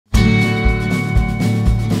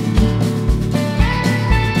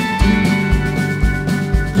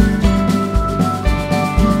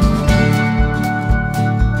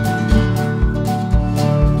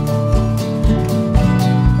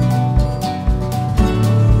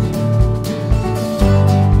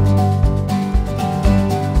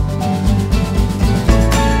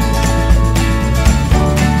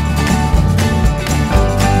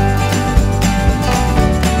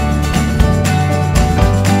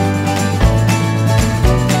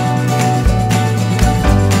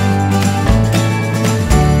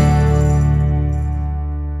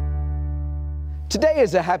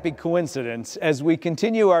is a happy coincidence as we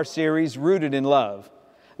continue our series, Rooted in Love.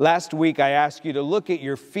 Last week, I asked you to look at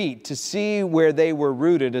your feet to see where they were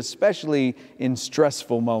rooted, especially in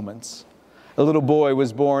stressful moments. A little boy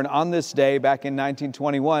was born on this day back in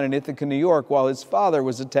 1921 in Ithaca, New York, while his father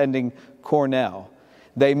was attending Cornell.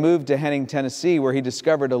 They moved to Henning, Tennessee, where he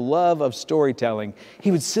discovered a love of storytelling. He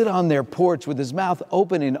would sit on their porch with his mouth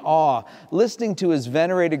open in awe, listening to his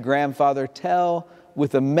venerated grandfather tell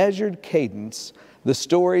with a measured cadence the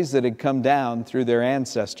stories that had come down through their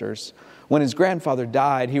ancestors. When his grandfather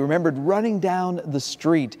died, he remembered running down the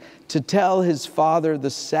street to tell his father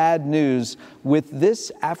the sad news with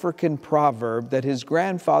this African proverb that his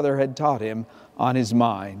grandfather had taught him on his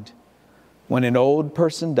mind. When an old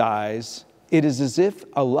person dies, it is as if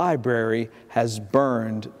a library has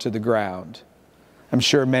burned to the ground. I'm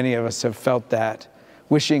sure many of us have felt that,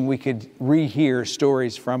 wishing we could rehear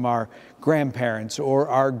stories from our grandparents or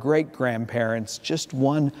our great-grandparents just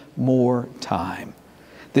one more time.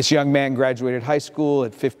 This young man graduated high school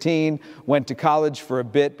at 15, went to college for a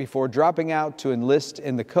bit before dropping out to enlist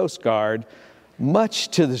in the Coast Guard, much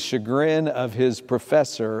to the chagrin of his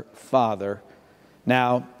professor father.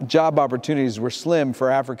 Now, job opportunities were slim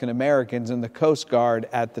for African Americans in the Coast Guard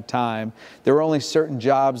at the time. There were only certain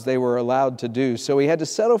jobs they were allowed to do, so he had to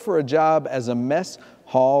settle for a job as a mess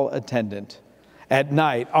hall attendant. At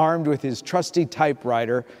night, armed with his trusty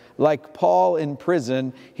typewriter, like Paul in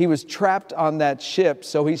prison, he was trapped on that ship,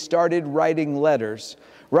 so he started writing letters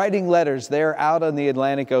there out on the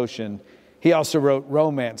Atlantic Ocean. He also wrote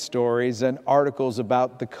romance stories and articles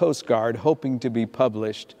about the Coast Guard, hoping to be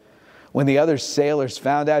published. When the other sailors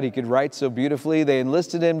found out he could write so beautifully, they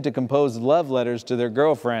enlisted him to compose love letters to their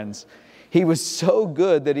girlfriends. He was so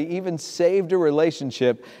good that he even saved a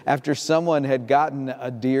relationship after someone had gotten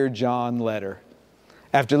a Dear John letter.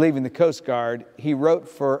 After leaving the Coast Guard, he wrote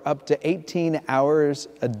for up to 18 hours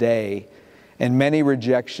a day, and many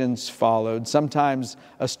rejections followed. Sometimes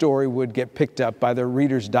a story would get picked up by the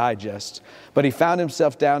Reader's Digest, but he found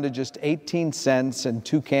himself down to just 18 cents and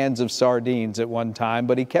 2 cans of sardines at one time,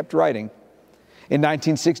 but he kept writing. In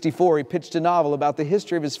 1964, he pitched a novel about the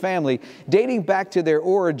history of his family, dating back to their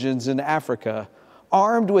origins in Africa.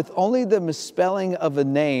 Armed with only the misspelling of a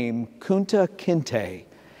name, Kunta Kinte,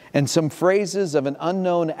 and some phrases of an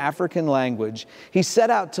unknown African language, he set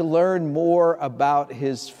out to learn more about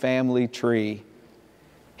his family tree.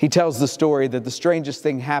 He tells the story that the strangest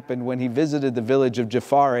thing happened when he visited the village of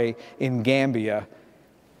Jafare in Gambia.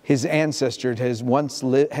 His ancestors had once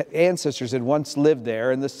lived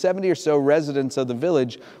there, and the 70 or so residents of the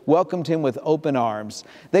village welcomed him with open arms.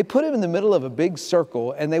 They put him in the middle of a big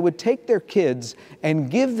circle, and they would take their kids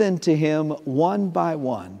and give them to him one by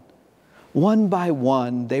one. One by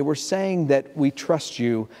one, they were saying that we trust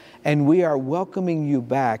you and we are welcoming you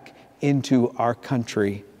back into our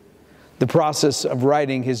country. The process of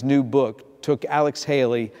writing his new book took Alex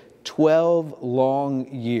Haley 12 long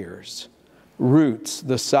years. Roots,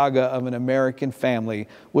 the saga of an American family,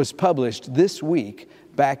 was published this week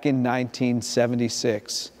back in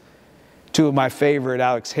 1976. Two of my favorite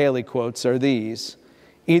Alex Haley quotes are these: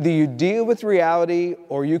 "Either you deal with reality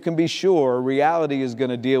or you can be sure reality is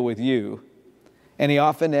going to deal with you." And he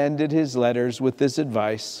often ended his letters with this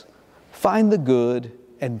advice: find the good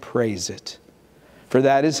and praise it. For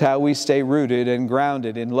that is how we stay rooted and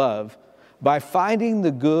grounded in love, by finding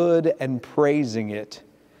the good and praising it.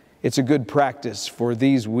 It's a good practice for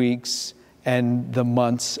these weeks and the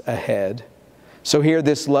months ahead. So hear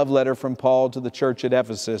this love letter from Paul to the church at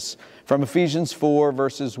Ephesus, from Ephesians 4,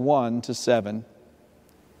 verses 1 to 7.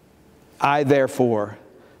 I, therefore,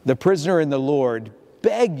 the prisoner in the Lord,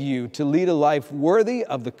 beg you to lead a life worthy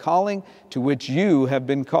of the calling to which you have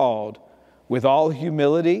been called, with all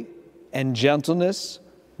humility and gentleness,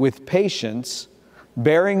 with patience,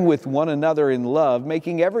 bearing with one another in love,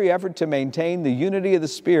 making every effort to maintain the unity of the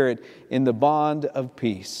Spirit in the bond of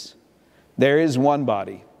peace. There is one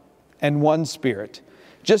body and one Spirit,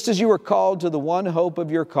 just as you were called to the one hope of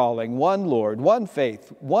your calling, one Lord, one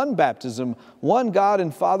faith, one baptism, one God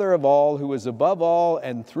and Father of all, who is above all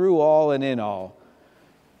and through all and in all.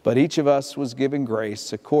 But each of us was given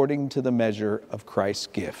grace according to the measure of Christ's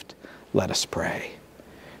gift. Let us pray.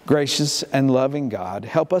 Gracious and loving God,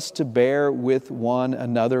 help us to bear with one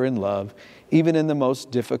another in love, even in the most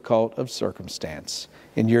difficult of circumstance.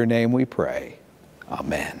 In your name we pray.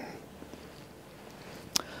 Amen.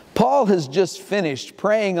 Paul has just finished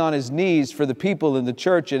praying on his knees for the people in the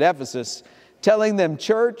church at Ephesus, telling them,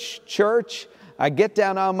 church, I get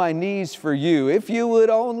down on my knees for you. If you would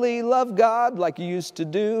only love God like you used to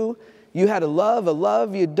do, you had a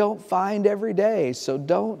love you don't find every day. So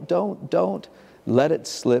don't let it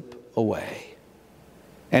slip away.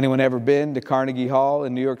 Anyone ever been to Carnegie Hall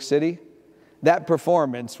in New York City? That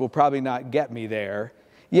performance will probably not get me there.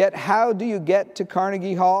 Yet how do you get to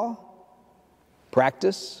Carnegie Hall?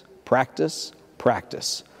 Practice, practice,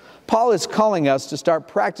 practice. Paul is calling us to start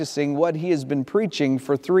practicing what he has been preaching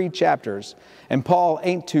for 3 chapters. And Paul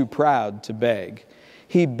ain't too proud to beg.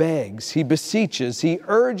 He begs, he beseeches, he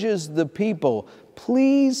urges the people,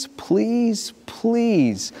 please, please,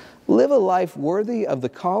 please, live a life worthy of the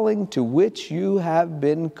calling to which you have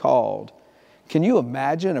been called. Can you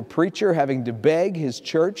imagine a preacher having to beg his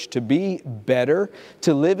church to be better,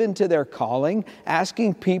 to live into their calling,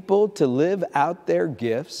 asking people to live out their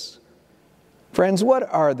gifts? Friends, what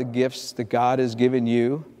are the gifts that God has given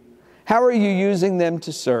you? How are you using them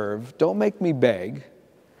to serve? Don't make me beg.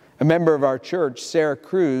 A member of our church, Sarah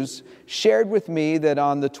Cruz, shared with me that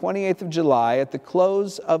on the 28th of July, at the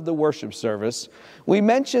close of the worship service, we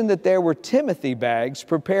mentioned that there were Timothy bags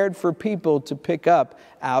prepared for people to pick up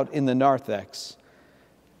out in the narthex.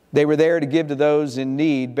 They were there to give to those in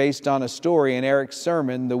need based on a story in Eric's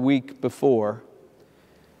sermon the week before.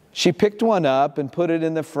 She picked one up and put it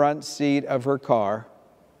in the front seat of her car.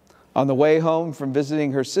 On the way home from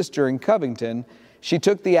visiting her sister in Covington, she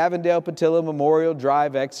took the Avondale-Patillo Memorial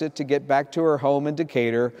Drive exit to get back to her home in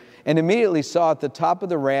Decatur and immediately saw at the top of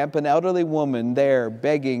the ramp an elderly woman there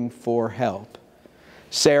begging for help.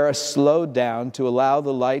 Sarah slowed down to allow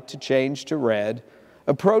the light to change to red,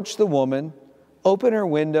 approached the woman, opened her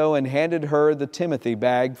window and handed her the Timothy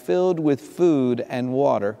bag filled with food and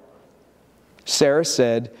water. Sarah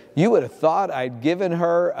said, "You would have thought I'd given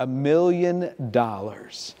her $1 million.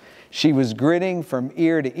 She was grinning from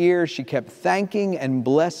ear to ear. She kept thanking and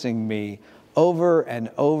blessing me over and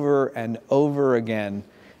over and over again.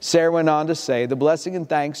 Sarah went on to say, "The blessing and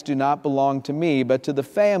thanks do not belong to me, but to the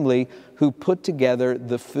family who put together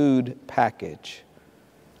the food package."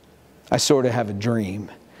 I sort of have a dream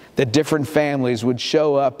that different families would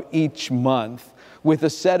show up each month with a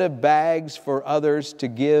set of bags for others to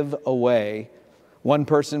give away. One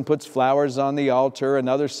person puts flowers on the altar,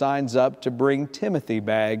 another signs up to bring Timothy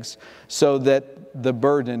bags so that the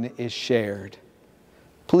burden is shared.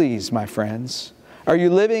 Please, my friends, are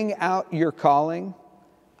you living out your calling?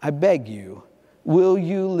 I beg you, will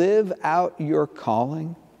you live out your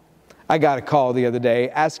calling? I got a call the other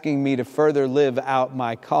day asking me to further live out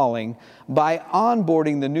my calling by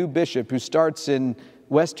onboarding the new bishop who starts in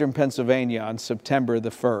Western Pennsylvania on September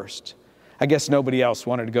the 1st. I guess nobody else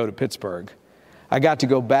wanted to go to Pittsburgh. I got to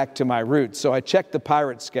go back to my roots, so I checked the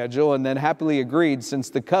Pirate schedule and then happily agreed, since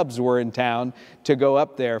the Cubs were in town, to go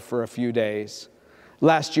up there for a few days.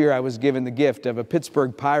 Last year I was given the gift of a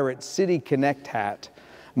Pittsburgh Pirate City Connect hat.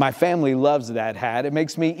 My family loves that hat. It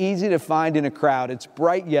makes me easy to find in a crowd. It's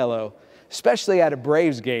bright yellow. Especially at a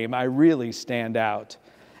Braves game, I really stand out.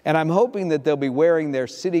 And I'm hoping that they'll be wearing their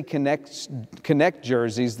City Connect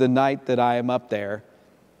jerseys the night that I am up there.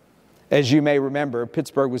 As you may remember,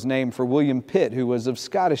 Pittsburgh was named for William Pitt, who was of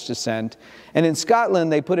Scottish descent. And in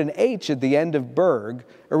Scotland, they put an H at the end of Burgh,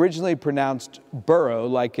 originally pronounced borough,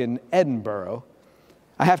 like in Edinburgh.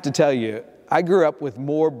 I have to tell you, I grew up with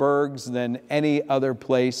more burghs than any other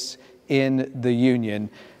place in the Union.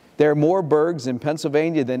 There are more burghs in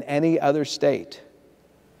Pennsylvania than any other state.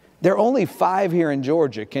 There are only 5 here in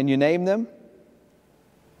Georgia. Can you name them?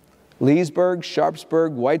 Leesburg,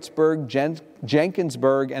 Sharpsburg, Whitesburg,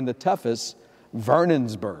 Jenkinsburg, and the toughest,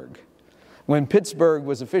 Vernonsburg. When Pittsburgh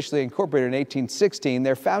was officially incorporated in 1816,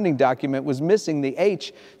 their founding document was missing the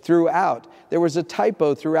H throughout. There was a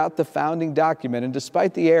typo throughout the founding document, and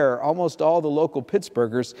despite the error, almost all the local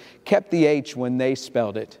Pittsburghers kept the H when they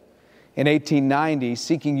spelled it. In 1890,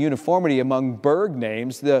 seeking uniformity among burgh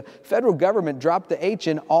names, the federal government dropped the H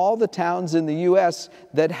in all the towns in the U.S.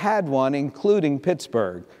 that had one, including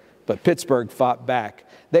Pittsburgh. But Pittsburgh fought back.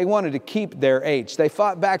 They wanted to keep their H. They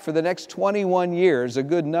fought back for the next 21 years, a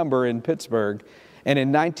good number in Pittsburgh. And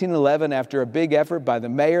in 1911, after a big effort by the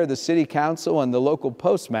mayor, the city council, and the local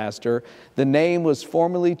postmaster, the name was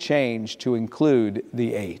formally changed to include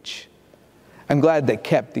the H. I'm glad they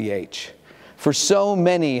kept the H, for so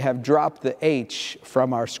many have dropped the H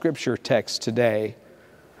from our scripture text today.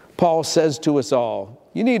 Paul says to us all,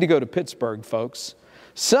 you need to go to Pittsburgh, folks.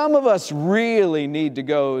 Some of us really need to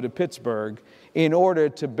go to Pittsburgh in order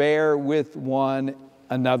to bear with one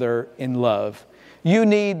another in love. You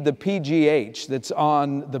need the PGH that's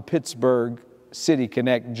on the Pittsburgh City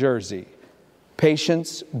Connect jersey.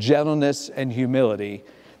 Patience, gentleness, and humility.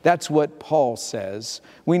 That's what Paul says.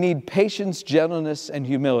 We need patience, gentleness, and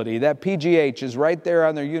humility. That PGH is right there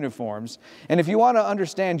on their uniforms. And if you want to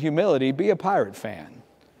understand humility, be a Pirate fan.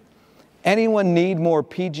 Anyone need more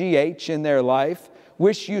PGH in their life?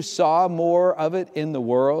 Wish you saw more of it in the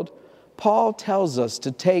world? Paul tells us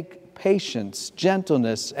to take patience,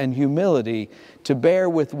 gentleness, and humility to bear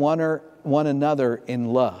with one another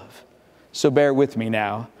in love. So bear with me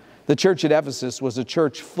now. The church at Ephesus was a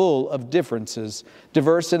church full of differences,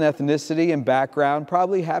 diverse in ethnicity and background,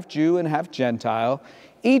 probably half Jew and half Gentile,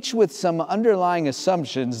 each with some underlying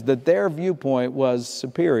assumptions that their viewpoint was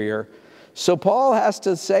superior. So Paul has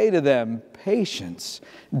to say to them, patience,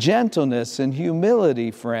 gentleness, and humility,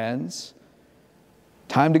 friends.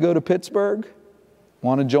 Time to go to Pittsburgh?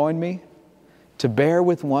 Want to join me? To bear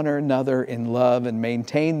with one another in love and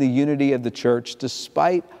maintain the unity of the church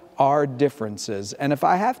despite our differences. And if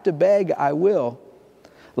I have to beg, I will.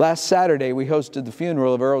 Last Saturday, we hosted the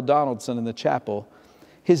funeral of Earl Donaldson in the chapel.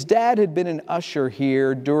 His dad had been an usher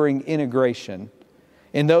here during integration.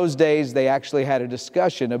 In those days, they actually had a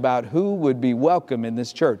discussion about who would be welcome in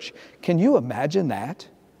this church. Can you imagine that?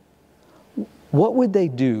 What would they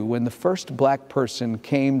do when the first black person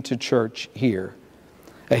came to church here?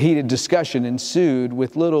 A heated discussion ensued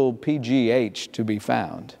with little PGH to be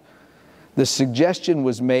found. The suggestion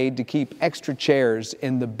was made to keep extra chairs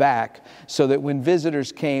in the back so that when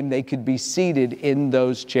visitors came, they could be seated in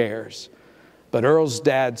those chairs. But Earl's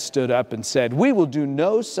dad stood up and said, "We will do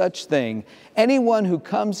no such thing. Anyone who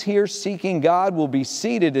comes here seeking God will be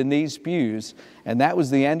seated in these pews." And that was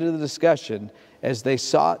the end of the discussion as they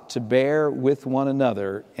sought to bear with one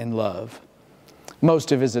another in love.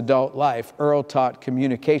 Most of his adult life, Earl taught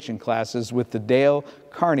communication classes with the Dale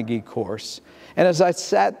Carnegie course. And as I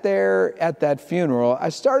sat there at that funeral, I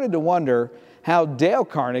started to wonder how Dale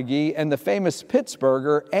Carnegie and the famous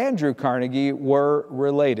Pittsburgher Andrew Carnegie were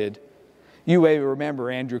related. You may remember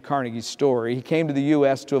Andrew Carnegie's story. He came to the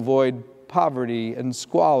U.S. to avoid poverty and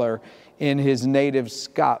squalor in his native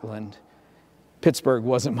Scotland. Pittsburgh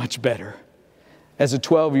wasn't much better. As a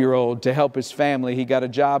 12-year-old, to help his family, he got a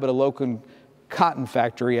job at a local cotton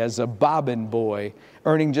factory as a bobbin boy,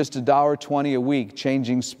 earning just $1.20 a week,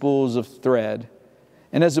 changing spools of thread.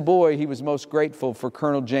 And as a boy, he was most grateful for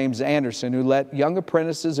Colonel James Anderson, who let young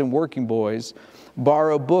apprentices and working boys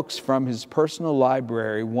borrow books from his personal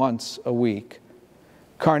library once a week.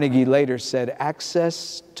 Carnegie later said,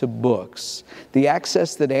 access to books, the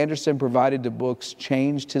access that Anderson provided to books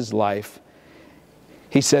changed his life.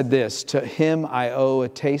 He said this, "To him I owe a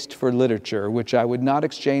taste for literature, which I would not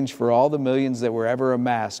exchange for all the millions that were ever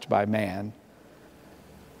amassed by man."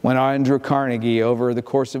 When Andrew Carnegie, over the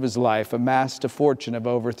course of his life, amassed a fortune of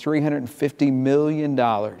over $350 million,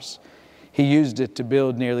 he used it to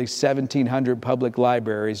build nearly 1,700 public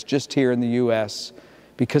libraries just here in the U.S.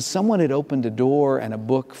 Because someone had opened a door and a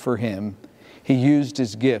book for him, he used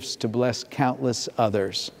his gifts to bless countless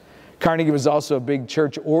others. Carnegie was also a big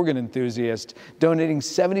church organ enthusiast, donating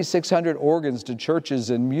 7,600 organs to churches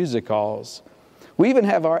and music halls. We even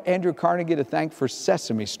have our Andrew Carnegie to thank for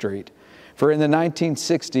Sesame Street. For in the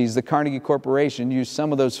 1960s, the Carnegie Corporation used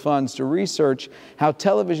some of those funds to research how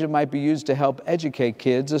television might be used to help educate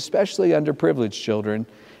kids, especially underprivileged children,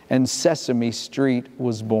 and Sesame Street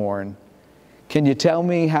was born. Can you tell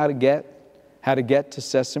me how to get to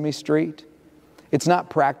Sesame Street? It's not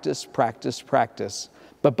practice, practice, practice,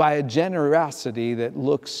 but by a generosity that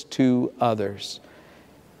looks to others.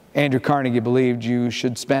 Andrew Carnegie believed you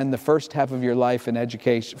should spend the first third of your life in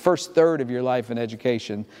education,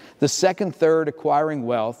 the second third acquiring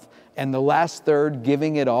wealth, and the last third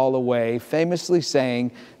giving it all away, famously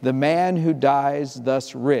saying, "The man who dies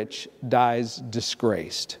thus rich dies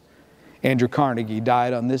disgraced." Andrew Carnegie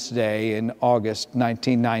died on this day in August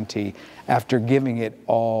 1990 after giving it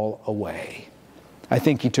all away. I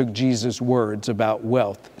think he took Jesus' words about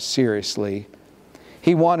wealth seriously.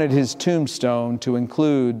 He wanted his tombstone to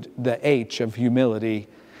include the H of humility.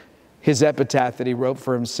 His epitaph that he wrote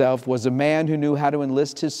for himself was, "A man who knew how to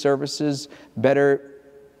enlist his services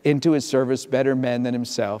into his service better men than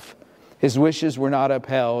himself. His wishes were not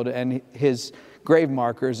upheld, and his grave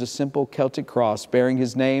marker is a simple Celtic cross bearing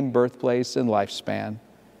his name, birthplace, and lifespan."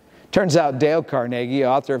 Turns out Dale Carnegie,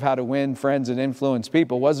 author of How to Win Friends and Influence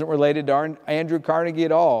People, wasn't related to Andrew Carnegie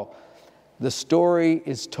at all. The story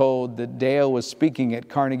is told that Dale was speaking at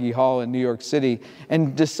Carnegie Hall in New York City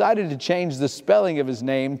and decided to change the spelling of his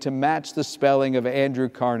name to match the spelling of Andrew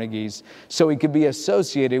Carnegie's so he could be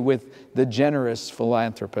associated with the generous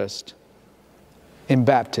philanthropist. In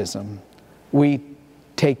baptism, we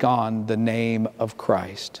take on the name of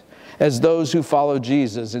Christ as those who follow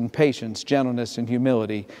Jesus in patience, gentleness, and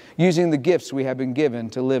humility, using the gifts we have been given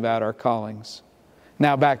to live out our callings.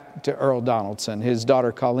 Now back to Earl Donaldson. His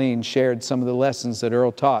daughter Colleen shared some of the lessons that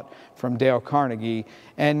Earl taught from Dale Carnegie,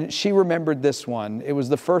 and she remembered this one. It was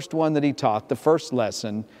the first one that he taught, the first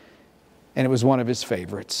lesson. and it was one of his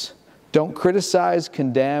favorites. Don't criticize,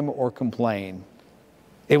 condemn, or complain.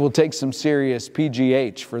 It will take some serious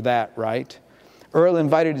PGH for that, right? Earl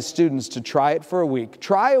invited his students to try it for a week.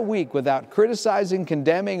 Try a week without criticizing,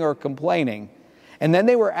 condemning, or complaining. And then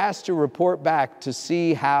they were asked to report back to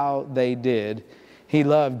see how they did. He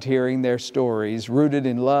loved hearing their stories, rooted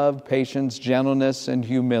in love, patience, gentleness, and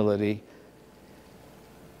humility.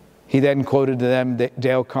 He then quoted to them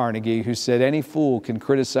Dale Carnegie, who said, "Any fool can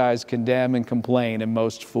criticize, condemn, and complain, and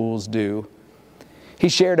most fools do." He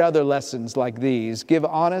shared other lessons like these. Give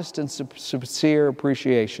honest and sincere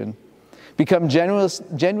appreciation. Become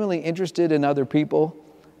genuinely interested in other people,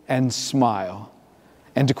 and smile.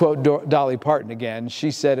 And to quote Dolly Parton again,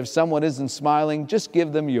 she said, if someone isn't smiling, just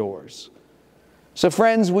give them yours. So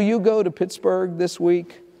friends, will you go to Pittsburgh this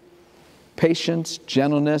week? Patience,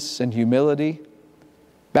 gentleness, and humility.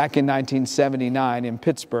 Back in 1979 in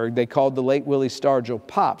Pittsburgh, they called the late Willie Stargell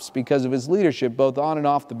Pops because of his leadership both on and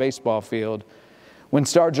off the baseball field. When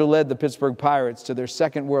Stargell led the Pittsburgh Pirates to their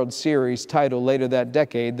second World Series title later that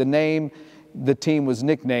decade, the name the team was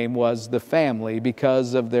nicknamed was the Family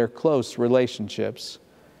because of their close relationships.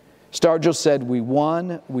 Stargell said, we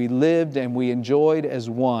won, we lived, and we enjoyed as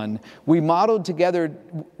one. We molded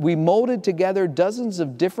together dozens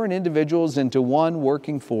of different individuals into one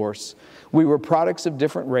working force. We were products of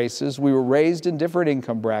different races. We were raised in different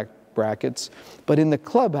income brackets. But in the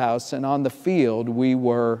clubhouse and on the field, we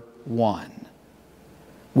were one.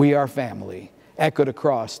 We are family, echoed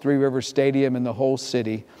across Three Rivers Stadium and the whole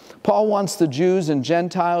city. Paul wants the Jews and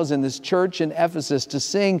Gentiles in this church in Ephesus to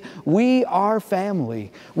sing, we are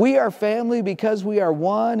family. We are family because we are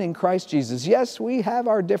one in Christ Jesus. Yes, we have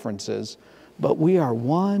our differences, but we are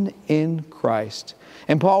one in Christ.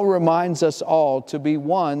 And Paul reminds us all to be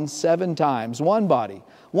one 7 times, one body,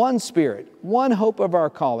 one Spirit, one hope of our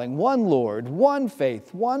calling, one Lord, one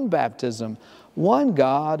faith, one baptism, one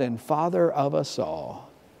God and Father of us all.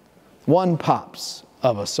 One Pops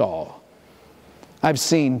of us all. I've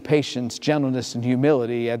seen patience, gentleness, and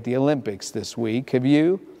humility at the Olympics this week. Have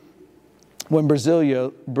you? When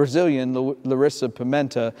Brazilian Larissa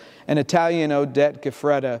Pimenta and Italian Odette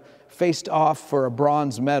Giuffrida faced off for a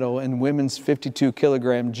bronze medal in women's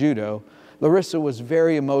 52-kilogram judo, Larissa was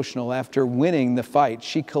very emotional after winning the fight.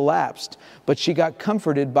 She collapsed, but she got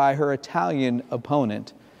comforted by her Italian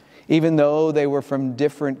opponent. Even though they were from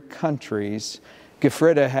different countries,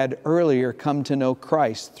 Giuffrida had earlier come to know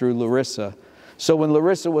Christ through Larissa. So when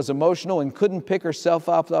Larissa was emotional and couldn't pick herself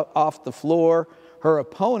up off the floor, her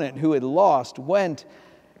opponent, who had lost, went,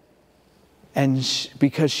 and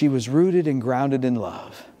because she was rooted and grounded in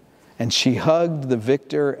love. And she hugged the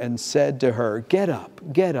victor and said to her, get up,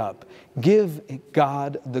 give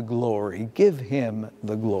God the glory, give Him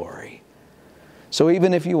the glory. So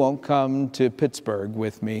even if you won't come to Pittsburgh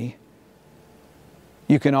with me,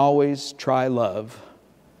 you can always try love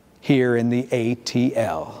here in the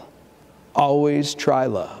ATL. Always try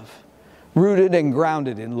love. Rooted and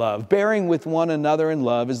grounded in love. Bearing with one another in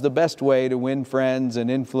love is the best way to win friends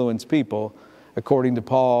and influence people, according to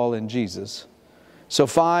Paul and Jesus. So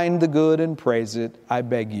find the good and praise it, I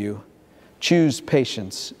beg you. Choose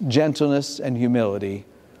patience, gentleness, and humility,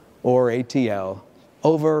 or ATL,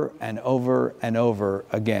 over and over and over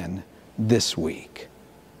again this week.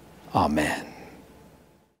 Amen.